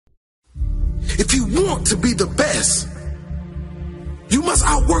If you want to be the best, you must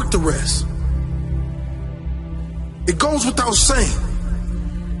outwork the rest. It goes without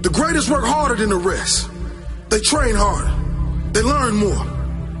saying, the greatest work harder than the rest. They train harder. They learn more.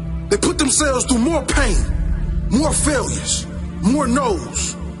 They put themselves through more pain, more failures, more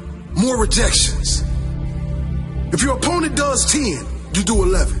no's, more rejections. If your opponent does 10, you do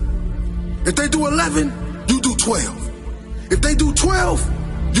 11. If they do 11, you do 12. If they do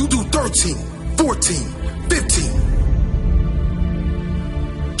 12, you do 13, 14,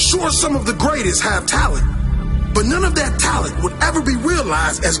 15. Sure, some of the greatest have talent, but none of that talent would ever be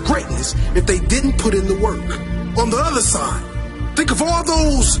realized as greatness if they didn't put in the work. On the other side, think of all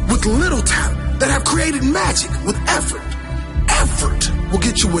those with little talent that have created magic with effort. Effort will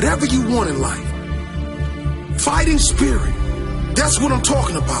get you whatever you want in life. Fighting spirit, that's what I'm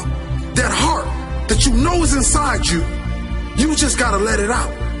talking about. That heart that you know is inside you, you just gotta let it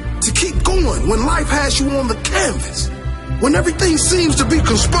out. To keep going when life has you on the canvas. When everything seems to be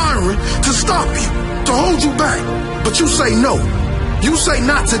conspiring to stop you, to hold you back. But you say no. You say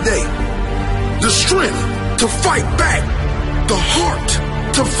not today. The strength to fight back. The heart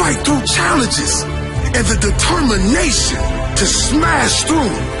to fight through challenges. And the determination to smash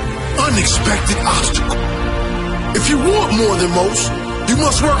through unexpected obstacles. If you want more than most, you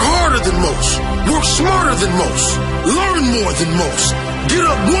must work harder than most, work smarter than most, learn more than most, get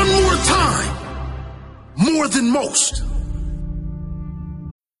up one more time, more than most.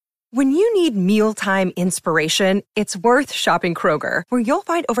 When you need mealtime inspiration, it's worth shopping Kroger, where you'll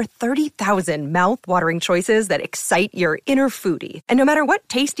find over 30,000 mouth-watering choices that excite your inner foodie. And no matter what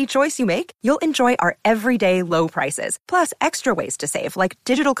tasty choice you make, you'll enjoy our everyday low prices, plus extra ways to save, like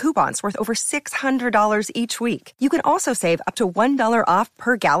digital coupons worth over $600 each week. You can also save up to $1 off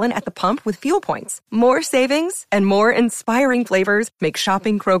per gallon at the pump with fuel points. More savings and more inspiring flavors make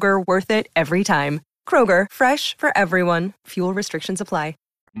shopping Kroger worth it every time. Kroger, fresh for everyone. Fuel restrictions apply.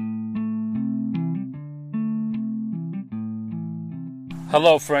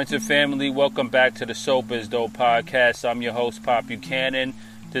 Hello, friends and family. Welcome back to the Sober is Dope podcast. I'm your host, Pop Buchanan.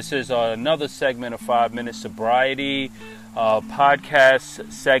 This is another segment of 5 Minute Sobriety, a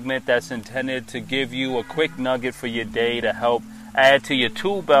podcast segment that's intended to give you a quick nugget for your day to help add to your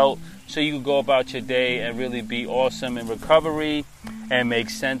tool belt so you can go about your day and really be awesome in recovery and make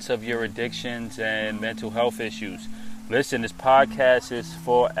sense of your addictions and mental health issues. Listen, this podcast is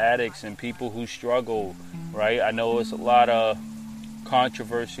for addicts and people who struggle, right? I know there's a lot of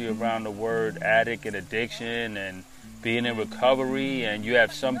controversy around the word addict and addiction and being in recovery, and you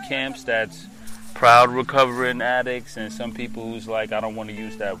have some camps that's proud recovering addicts and some people who's like, I don't want to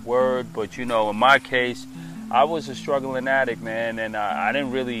use that word. But, you know, in my case, I was a struggling addict, man, and I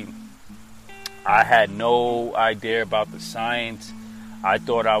had no idea about the science. I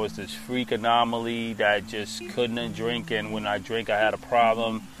thought I was this freak anomaly that just couldn't drink, and when I drink, I had a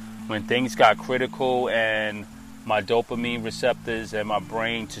problem. When things got critical and my dopamine receptors and my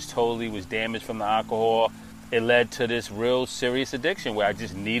brain just totally was damaged from the alcohol, it led to this real serious addiction where I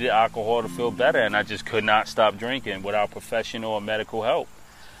just needed alcohol to feel better, and I just could not stop drinking without professional or medical help.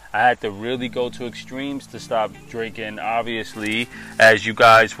 I had to really go to extremes to stop drinking. Obviously, as you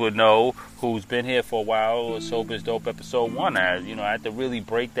guys would know, who's been here for a while, Sober is Dope episode 1, I had to really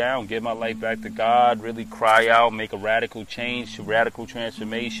break down, give my life back to God, really cry out, make a radical change, radical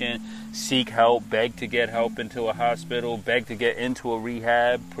transformation, seek help, beg to get help into a hospital, beg to get into a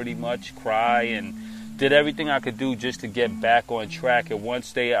rehab, pretty much cry, and did everything I could do just to get back on track. And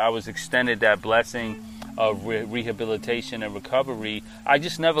once I was extended that blessing of rehabilitation and recovery, I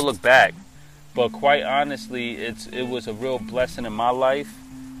just never looked back. But quite honestly, it was a real blessing in my life.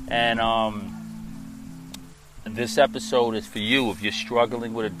 And this episode is for you. If you're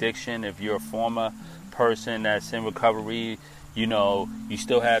struggling with addiction, if you're a former person that's in recovery, you know, you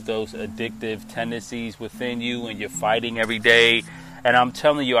still have those addictive tendencies within you and you're fighting every day. And I'm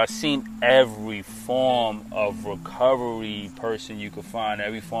telling you, I've seen every form of recovery person you could find,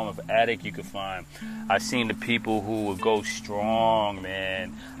 every form of addict you could find. I've seen the people who would go strong,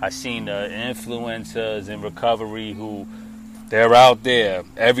 man. I've seen the influencers in recovery who, they're out there.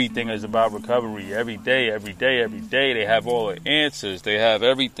 Everything is about recovery. Every day. They have all the answers. They have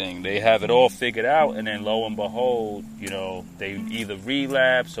everything. They have it all figured out. And then lo and behold, you know, they either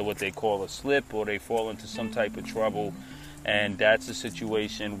relapse or what they call a slip, or they fall into some type of trouble. And that's a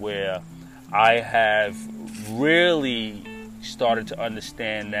situation where I have really started to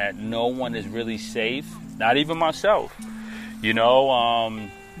understand that no one is really safe, not even myself. You know,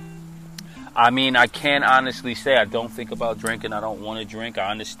 I can't honestly say I don't think about drinking. I don't want to drink.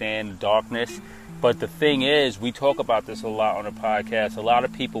 I understand darkness But the thing is, we talk about this a lot on the podcast. A lot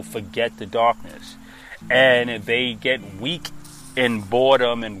of people forget the darkness. And they get weak in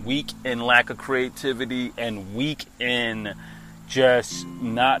boredom and weak in lack of creativity and weak in just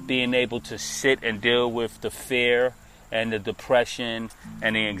not being able to sit and deal with the fear and the depression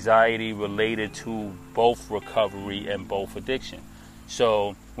and the anxiety related to both recovery and both addiction.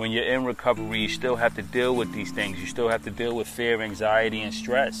 So when you're in recovery, you still have to deal with these things. You still have to deal with fear, anxiety, and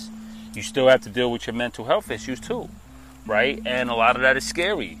stress. You still have to deal with your mental health issues too, right? And a lot of that is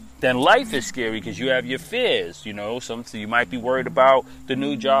scary. Then life is scary because you have your fears, you know. You might be worried about the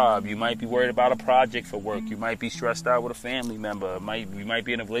new job. You might be worried about a project for work. You might be stressed out with a family member. You might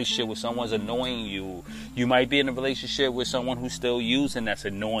be in a relationship with someone's annoying you. You might be in a relationship with someone who's still using that's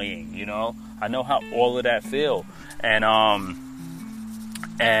annoying, you know. I know how all of that feel. And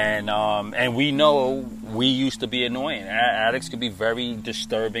we know we used to be annoying. Addicts can be very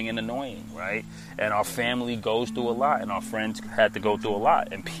disturbing and annoying, right? And our family goes through a lot, and our friends had to go through a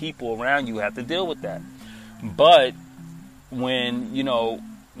lot, and people around you have to deal with that. But when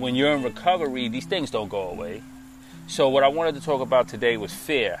you're in recovery, these things don't go away. So what I wanted to talk about today was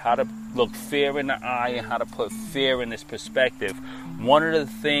fear, how to look fear in the eye and how to put fear in this perspective. One of the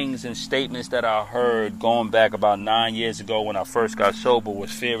things and statements that I heard going back about 9 years ago when I first got sober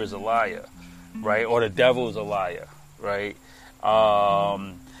was fear is a liar, right? Or the devil is a liar, right?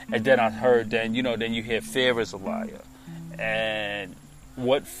 And then I heard, then you hear fear is a liar. And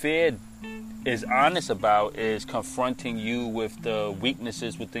what fear is honest about is confronting you with the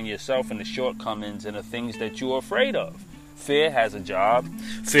weaknesses within yourself and the shortcomings and the things that you're afraid of. Fear has a job.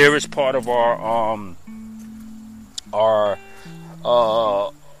 Fear is part of our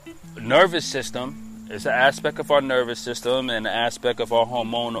nervous system. It's an aspect of our nervous system and an aspect of our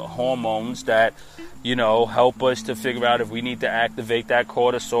hormones that, help us to figure out if we need to activate that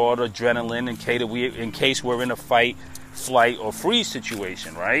cortisol or adrenaline in case we're in a fight, flight, or freeze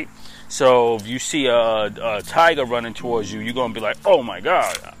situation, right? So if you see a tiger running towards you, you're going to be like, oh my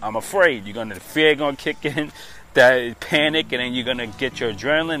God, I'm afraid. The fear going to kick in, that panic, and then you're going to get your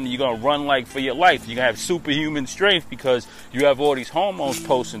adrenaline, and you're going to run like for your life. You're going to have superhuman strength because you have all these hormones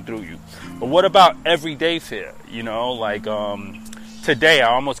posting through you. But what about everyday fear? Today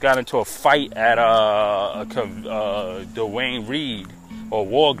I almost got into a fight at Duane Reade or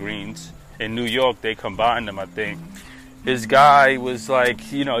Walgreens in New York. They combined them, I think. This guy was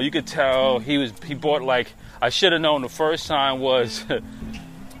like, you could tell he bought I should have known the first sign was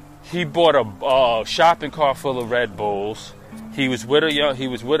he bought a shopping cart full of Red Bulls. He was with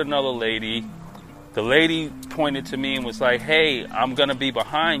another lady. The lady pointed to me and was like, hey, I'm going to be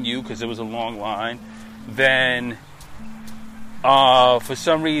behind you because it was a long line. Then for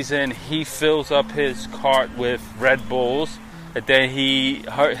some reason he fills up his cart with Red Bulls. And then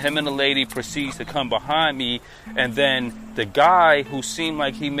him and the lady proceeds to come behind me. And then the guy who seemed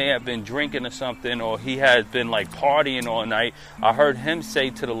like he may have been drinking or something, or he had been partying all night, I heard him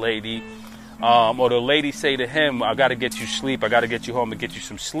say to the lady, or the lady say to him, I got to get you sleep. I got to get you home and get you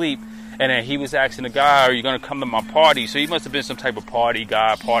some sleep. And then he was asking the guy, are you going to come to my party? So he must have been some type of party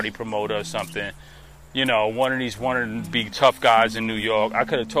guy, party promoter or something. One of these wanting to be tough guys in New York. I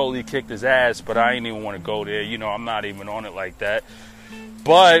could have totally kicked his ass, but I didn't even want to go there. I'm not even on it like that.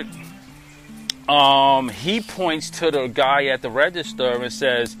 But he points to the guy at the register and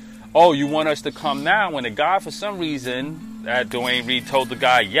says, oh, you want us to come now? And the guy, for some reason, at Duane Reade told the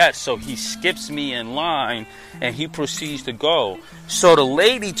guy yes. So he skips me in line and he proceeds to go. So the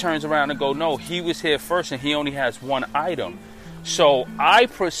lady turns around and go, no, he was here first and he only has one item. So I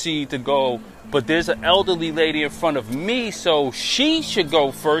proceed to go, but there's an elderly lady in front of me, so she should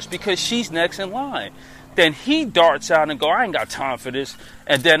go first because she's next in line. Then he darts out and go, I ain't got time for this.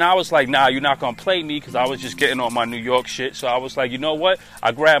 And then I was like, nah, you're not going to play me because I was just getting on my New York shit. So I was like, you know what?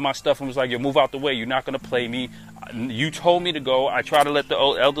 I grabbed my stuff and was like, you move out the way. You're not going to play me. You told me to go. I tried to let the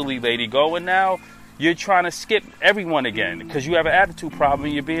old elderly lady go, and now you're trying to skip everyone again because you have an attitude problem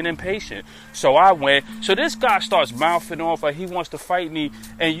and you're being impatient. So I went. So this guy starts mouthing off like he wants to fight me.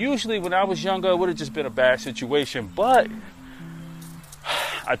 And usually when I was younger, it would have just been a bad situation. But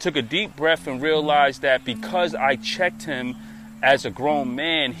I took a deep breath and realized that because I checked him as a grown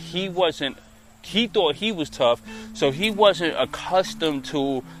man, he thought he was tough. So he wasn't accustomed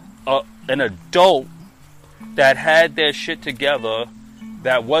to an adult that had their shit together,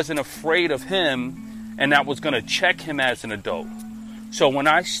 that wasn't afraid of him, and that was going to check him as an adult. So when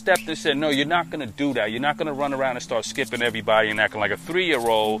I stepped and said, no, you're not going to do that. You're not going to run around and start skipping everybody and acting like a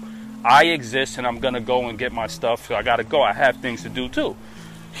 3-year-old. I exist and I'm going to go and get my stuff. So I got to go. I have things to do too.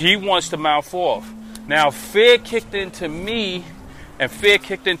 He wants to mouth off. Now fear kicked into me And fear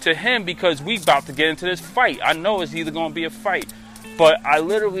kicked into him because we about to get into this fight. I know it's either going to be a fight. But I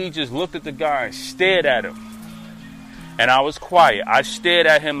literally just looked at the guy and stared at him. And I was quiet. I stared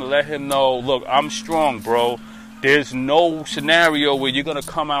at him and let him know, look, I'm strong, bro. There's no scenario where you're going to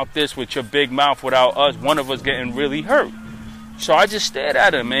come out this with your big mouth without one of us getting really hurt. So I just stared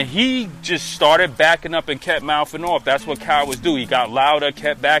at him, and he just started backing up and kept mouthing off. That's what cowards do. He got louder,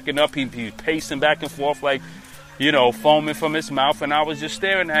 kept backing up. He was pacing back and forth like, foaming from his mouth, and I was just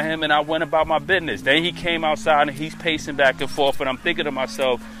staring at him, and I went about my business. Then he came outside, and he's pacing back and forth, and I'm thinking to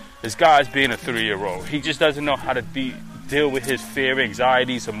myself, this guy's being a 3-year-old. He just doesn't know how to deal with his fear,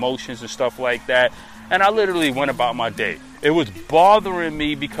 anxieties, emotions, and stuff like that. And I literally went about my day. It was bothering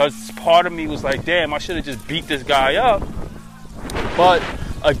me because part of me was like, damn, I should have just beat this guy up. But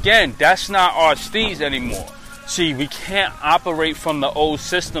again, that's not our steez anymore. See, we can't operate from the old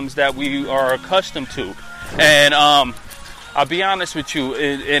systems that we are accustomed to. And I'll be honest with you,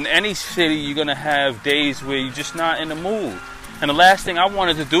 in any city, you're going to have days where you're just not in the mood. And the last thing I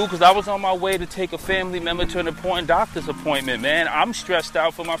wanted to do, because I was on my way to take a family member to an important doctor's appointment, man. I'm stressed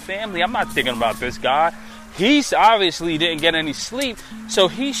out for my family. I'm not thinking about this guy. He's obviously didn't get any sleep, so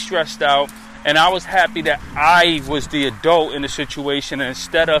he's stressed out. And I was happy that I was the adult in the situation. And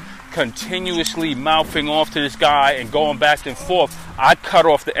instead of continuously mouthing off to this guy and going back and forth, I cut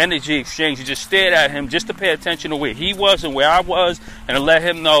off the energy exchange and just stared at him just to pay attention to where he was and where I was, and to let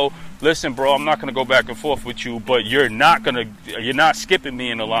him know, listen, bro, I'm not going to go back and forth with you, but you're not skipping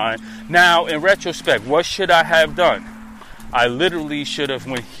me in the line. Now, in retrospect, what should I have done? I literally should have,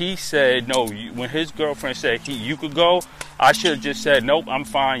 when he said no, when his girlfriend said you could go, I should have just said, nope, I'm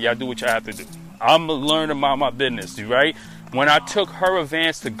fine. Y'all do what you have to do. I'm learning about my business, right? When I took her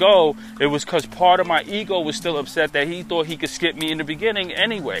advance to go, it was because part of my ego was still upset that he thought he could skip me in the beginning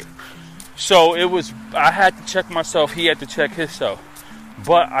anyway. So I had to check myself. He had to check himself.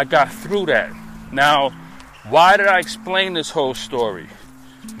 But I got through that. Now, why did I explain this whole story?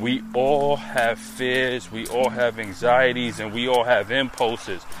 We all have fears, we all have anxieties, and we all have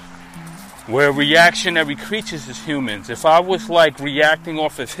impulses. We're reactionary creatures as humans. If I was reacting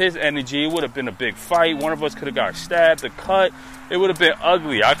off of his energy, it would have been a big fight. One of us could have got stabbed or cut. It would have been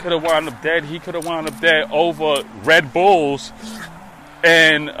ugly. I could have wound up dead. He could have wound up dead over Red Bulls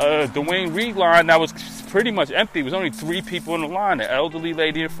and Dwayne Reed line that was pretty much empty. It was only 3 people in the line. An elderly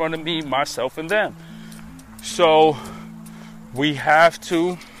lady in front of me, myself, and them. So we have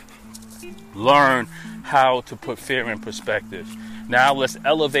to learn how to put fear in perspective. Now let's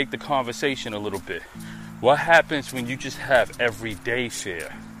elevate the conversation a little bit. What happens when you just have everyday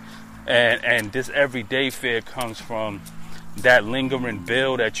fear? And this everyday fear comes from that lingering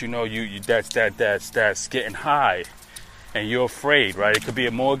bill that that's getting high, and you're afraid, right? It could be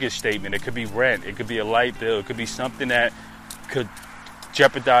a mortgage statement, it could be rent, it could be a light bill, it could be something that could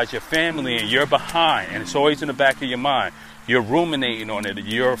jeopardize your family, and you're behind, and it's always in the back of your mind. You're ruminating on it,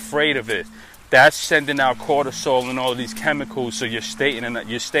 you're afraid of it. That's sending out cortisol and all of these chemicals, so you're staying in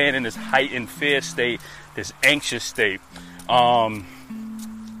this heightened fear state, this anxious state.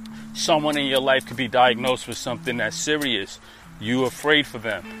 Someone in your life could be diagnosed with something that's serious. You're afraid for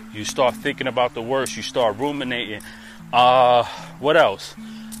them. You start thinking about the worst. You start ruminating. What else?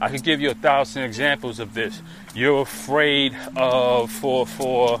 I could give you 1,000 examples of this. You're afraid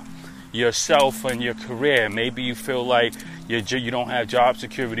for yourself and your career. Maybe you feel like you don't have job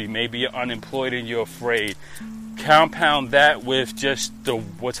security. Maybe you're unemployed and you're afraid. Compound that with just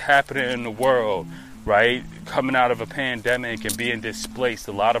what's happening in the world, right? Coming out of a pandemic and being displaced.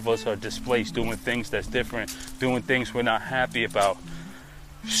 A lot of us are displaced, doing things that's different, doing things we're not happy about.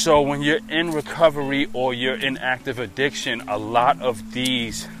 So when you're in recovery or you're in active addiction, a lot of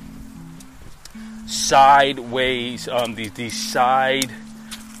these sideways, these side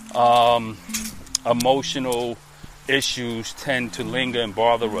emotional issues tend to linger and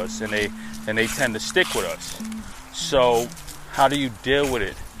bother us, and they tend to stick with us. So how do you deal with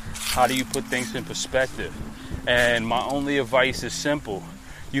it? How do you put things in perspective? And my only advice is simple.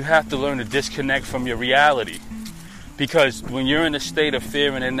 You have to learn to disconnect from your reality. Because when you're in a state of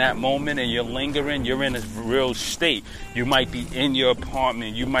fear and in that moment and you're lingering, you're in a real state. You might be in your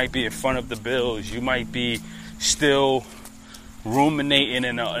apartment. You might be in front of the bills. You might be still ruminating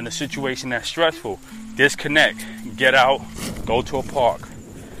in a situation that's stressful. Disconnect. Get out. Go to a park.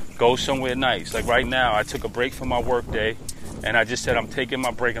 Go somewhere nice. Like right now, I took a break from my work day, and I just said I'm taking my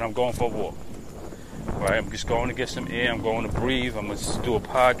break and I'm going for a walk. Right? I'm just going to get some air. I'm going to breathe. I'm going to do a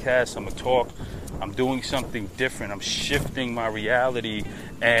podcast. I'm going to talk. I'm doing something different. I'm shifting my reality,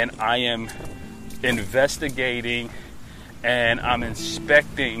 and I am investigating and I'm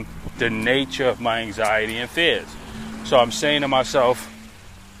inspecting the nature of my anxiety and fears. So I'm saying to myself,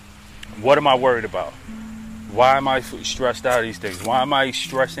 what am I worried about? Why am I stressed out of these things? Why am I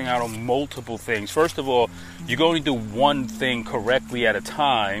stressing out on multiple things? First of all, you can only do one thing correctly at a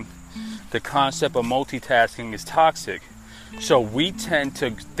time. The concept of multitasking is toxic. So we tend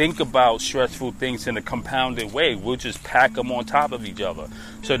to think about stressful things in a compounded way. We'll just pack them on top of each other.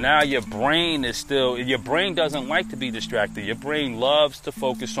 So now your brain doesn't like to be distracted. Your brain loves to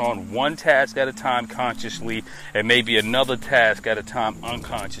focus on one task at a time consciously and maybe another task at a time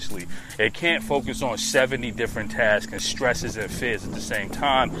unconsciously. It can't focus on 70 different tasks and stresses and fears at the same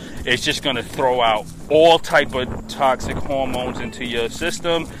time. It's just going to throw out all type of toxic hormones into your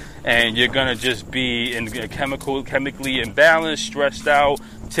system, and you're going to just be chemically imbalanced, stressed out,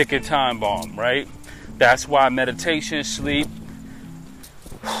 ticking time bomb, right? That's why meditation, sleep,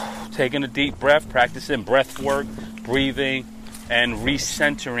 taking a deep breath, practicing breath work, breathing, and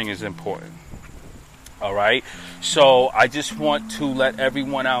recentering is important. All right? So I just want to let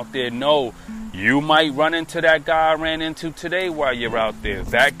everyone out there know, you might run into that guy I ran into today while you're out there.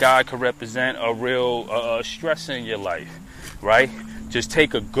 That guy could represent a real stress in your life, right? Just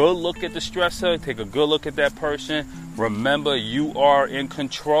take a good look at the stressor. Take a good look at that person. Remember, you are in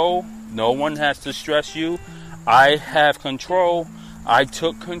control. No one has to stress you. I have control. I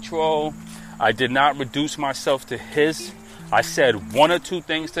took control. I did not reduce myself to his. I said one or two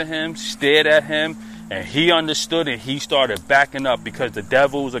things to him, stared at him, and he understood, and he started backing up, because the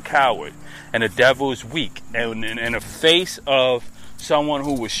devil is a coward and the devil is weak. And in the face of someone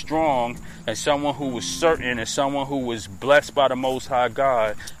who was strong, and someone who was certain, and someone who was blessed by the Most High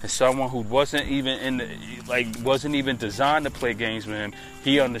God, and someone who wasn't even designed to play games with him,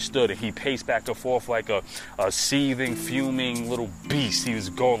 he understood it. He paced back and forth like a seething, fuming little beast. He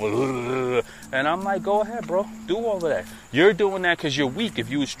was going, ugh. And I'm like, go ahead, bro, do all of that. You're doing that because you're weak. If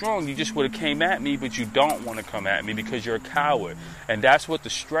you were strong, you just would have came at me, but you don't want to come at me because you're a coward. And that's what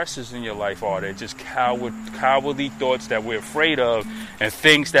the stresses in your life are. They're just cowardly thoughts that we're afraid of, and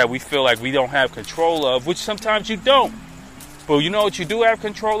things that we feel like we don't have control of, which sometimes you don't. But you know what you do have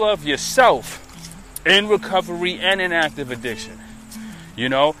control of? Yourself, in recovery and in active addiction. You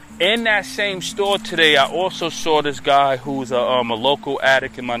know, in that same store today, I also saw this guy who's a local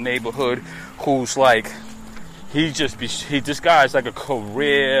addict in my neighborhood, who's like, this guy is like a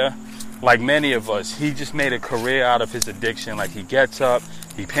career, like many of us. He just made a career out of his addiction. Like, he gets up,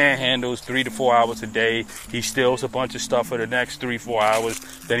 he panhandles 3 to 4 hours a day. He steals a bunch of stuff for the next 3-4 hours.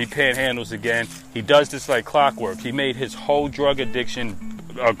 Then he panhandles again. He does this like clockwork. He made his whole drug addiction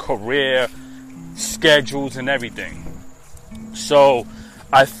a career, schedules and everything. So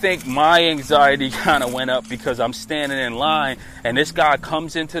I think my anxiety kind of went up because I'm standing in line, and this guy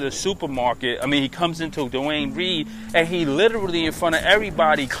comes into the supermarket. He comes into Duane Reade, and he literally in front of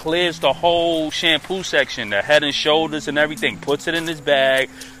everybody clears the whole shampoo section, the Head and Shoulders and everything, puts it in his bag,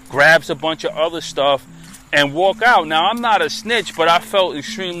 grabs a bunch of other stuff, and walk out. Now, I'm not a snitch, but I felt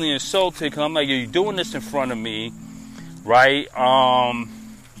extremely insulted, because I'm like, you're doing this in front of me, right?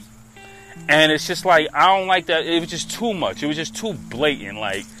 And it's just like, I don't like that. It was just too much. It was just too blatant.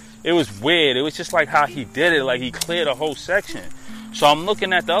 Like, it was weird. It was just like how he did it. Like, he cleared a whole section. So I'm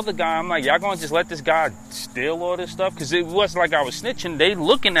looking at the other guy. I'm like, y'all gonna just let this guy steal all this stuff? Because it wasn't like I was snitching. They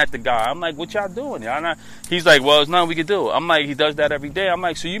looking at the guy. I'm like, what y'all doing? Y'all not? He's like, well, there's nothing we can do. I'm like, he does that every day. I'm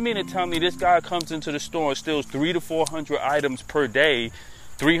like, so you mean to tell me this guy comes into the store and steals 300 to 400 items per day,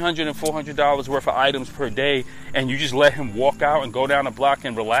 $300 and $400 worth of items per day, and you just let him walk out and go down the block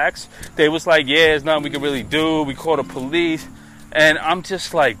and relax? They was like, yeah, there's nothing we can really do. We call the police. And I'm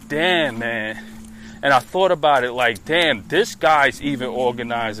just like, damn, man. And I thought about it like, damn, this guy's even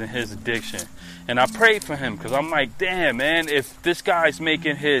organizing his addiction. And I prayed for him, because I'm like, damn, man, if this guy's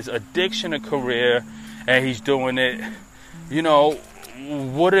making his addiction a career and he's doing it, you know,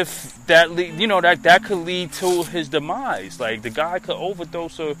 what if that that could lead to his demise? Like, the guy could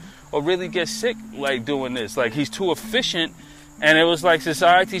overdose or really get sick, like, doing this. Like, he's too efficient, and it was like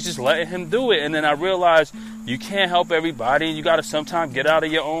society's just letting him do it. And then I realized you can't help everybody, and you got to sometimes get out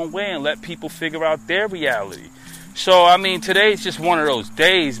of your own way and let people figure out their reality. So, today's just one of those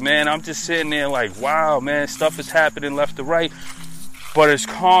days, man. I'm just sitting there like, wow, man, stuff is happening left to right, but it's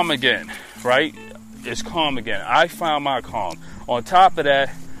calm again, right? It's calm again. I found my calm. On top of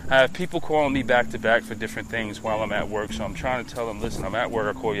that, I have people calling me back to back for different things while I'm at work. So I'm trying to tell them, listen, I'm at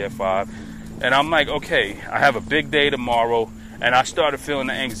work. I'll call you at 5. And I'm like, okay, I have a big day tomorrow. And I started feeling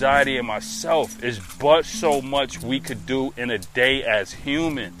the anxiety in myself. Is but so much we could do in a day as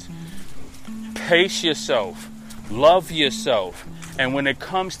humans. Pace yourself. Love yourself. And when it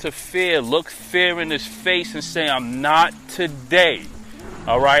comes to fear, look fear in his face and say, I'm not today.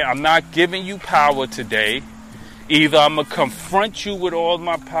 All right? I'm not giving you power today. Either I'm going to confront you with all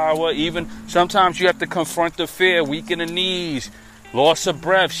my power. Even sometimes you have to confront the fear, weak in the knees, loss of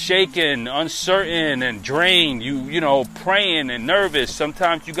breath, shaking, uncertain and drained. You know, praying and nervous.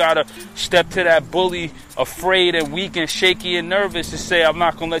 Sometimes you got to step to that bully, afraid and weak and shaky and nervous, to say, I'm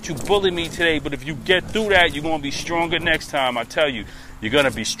not going to let you bully me today. But if you get through that, you're going to be stronger next time. I tell you, you're going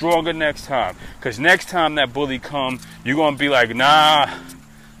to be stronger next time. Because next time that bully comes, you're going to be like, nah,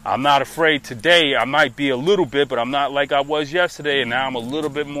 I'm not afraid today. I might be a little bit, but I'm not like I was yesterday. And now I'm a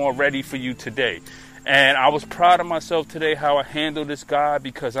little bit more ready for you today. And I was proud of myself today how I handled this guy,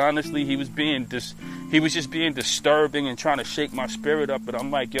 because honestly, he was just being disturbing and trying to shake my spirit up. But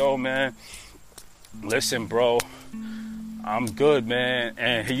I'm like, yo, man, listen, bro, I'm good, man.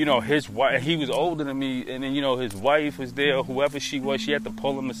 And you know, his wife, he was older than me, and then, you know, his wife was there, whoever she was, she had to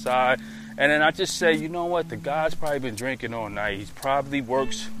pull him aside. And then I just say, you know what, the guy's probably been drinking all night. He probably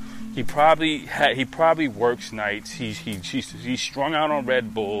works nights. He's strung out on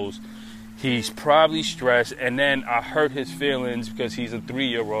Red Bulls. He's probably stressed. And then I hurt his feelings because he's a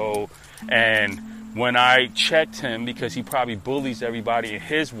 3-year-old. And when I checked him, because he probably bullies everybody in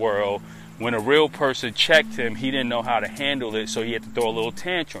his world, when a real person checked him, he didn't know how to handle it, so he had to throw a little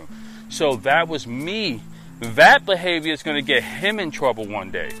tantrum. So that was me. That behavior is going to get him in trouble one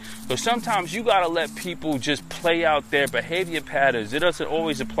day. So sometimes you got to let people just play out their behavior patterns. It doesn't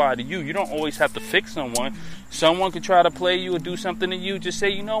always apply to you. You don't always have to fix someone. Someone could try to play you or do something to you. Just say,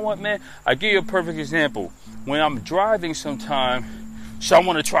 you know what, man? I'll give you a perfect example. When I'm driving sometime,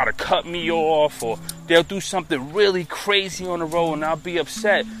 someone will try to cut me off, or they'll do something really crazy on the road, and I'll be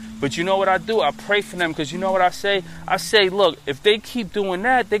upset. But you know what I do? I pray for them, because you know what I say? I say, look, if they keep doing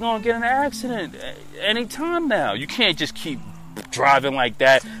that, they're going to get in an accident anytime now. You can't just keep driving like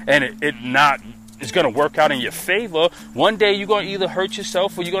that and it's going to work out in your favor. One day you're going to either hurt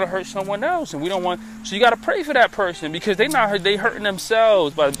yourself or you're going to hurt someone else. And so you got to pray for that person, because they hurting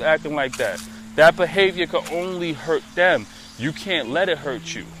themselves by acting like that. That behavior could only hurt them. You can't let it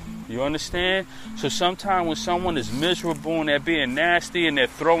hurt you. You understand? So sometimes when someone is miserable and they're being nasty and they're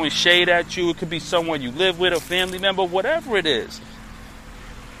throwing shade at you, it could be someone you live with, a family member, whatever it is.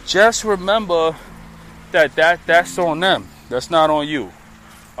 Just remember that's on them. That's not on you.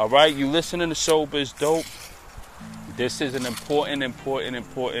 All right? You listening to Sober is Dope. This is an important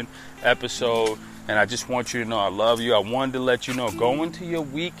episode. And I just want you to know I love you. I wanted to let you know, go into your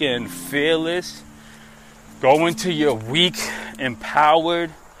weekend fearless. Go into your week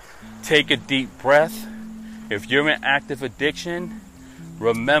empowered. Take a deep breath. If you're in active addiction,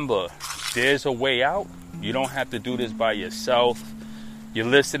 remember, there's a way out. You don't have to do this by yourself. You're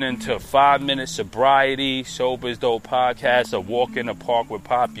listening to 5 Minute Sobriety, Sober is Dope podcast, a walk in the park with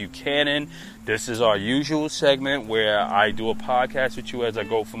Pop Buchanan. This is our usual segment where I do a podcast with you as I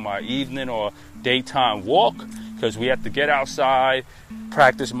go for my evening or daytime walk, because we have to get outside,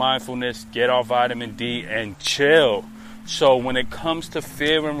 practice mindfulness, get our vitamin D, and chill. So when it comes to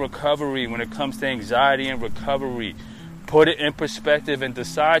fear and recovery, when it comes to anxiety and recovery, put it in perspective and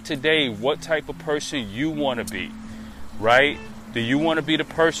decide today what type of person you want to be, right? Do you want to be the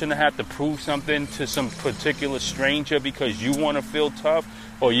person to have to prove something to some particular stranger because you want to feel tough?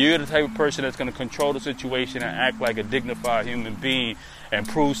 Or you're the type of person that's going to control the situation and act like a dignified human being and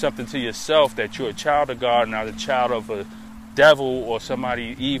prove something to yourself that you're a child of God, not a child of a devil or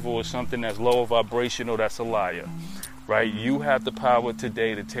somebody evil or something that's low vibrational, that's a liar, right? You have the power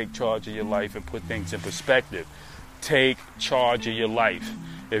today to take charge of your life and put things in perspective. Take charge of your life.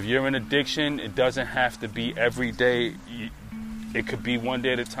 If you're in addiction, it doesn't have to be every day. It could be one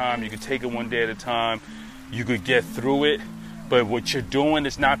day at a time. You could take it one day at a time. You could get through it. But what you're doing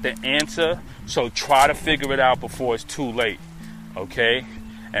is not the answer. So try to figure it out before it's too late. Okay?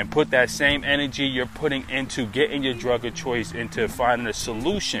 And put that same energy you're putting into getting your drug of choice into finding a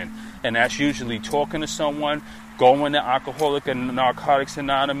solution. And that's usually talking to someone, going to Alcoholics and Narcotics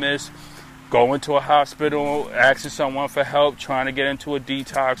Anonymous, going to a hospital, asking someone for help, trying to get into a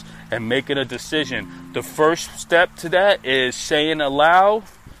detox, and making a decision. The first step to that is saying aloud,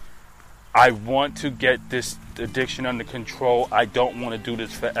 I want to get this addiction under control. I don't want to do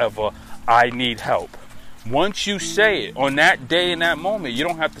this forever. I need help. Once you say it, on that day, in that moment, you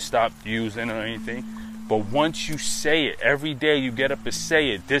don't have to stop using or anything. But once you say it, every day you get up and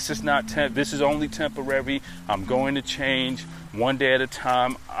say it, this is only temporary. I'm going to change one day at a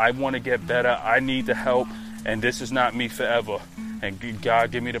time. I want to get better. I need the help. And this is not me forever. And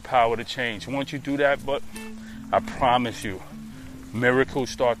God, give me the power to change. Once you do that, but I promise you, miracles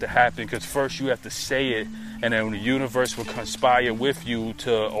start to happen. Because first you have to say it. And then the universe will conspire with you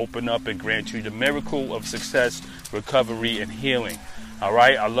to open up and grant you the miracle of success, recovery, and healing. All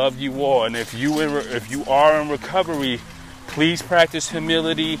right, I love you all, and if you are in recovery, please practice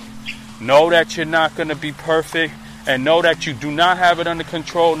humility. Know that you're not going to be perfect, and know that you do not have it under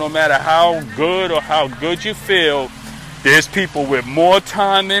control. No matter how good or how good you feel, there's people with more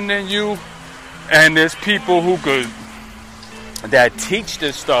time in than you, and there's people that teach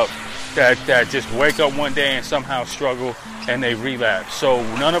this stuff that just wake up one day and somehow struggle and they relapse. So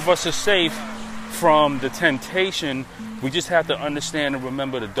none of us are safe from the temptation. We just have to understand and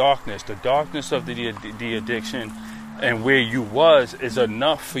remember the darkness of the addiction, and where you was is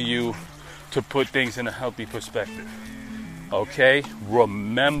enough for you to put things in a healthy perspective. Okay?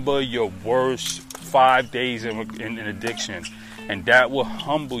 Remember your worst 5 days in addiction, and that will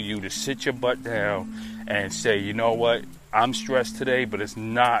humble you to sit your butt down and say, you know what? I'm stressed today, but it's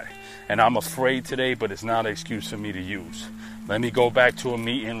not, and I'm afraid today, but it's not an excuse for me to use. Let me go back to a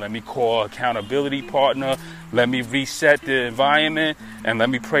meeting. Let me call an accountability partner. Let me reset the environment, and let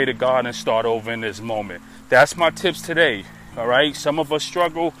me pray to God and start over in this moment. That's my tips today. All right. Some of us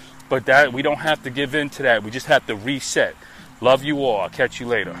struggle, but that we don't have to give in to that. We just have to reset. Love you all. I'll catch you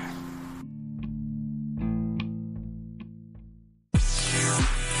later.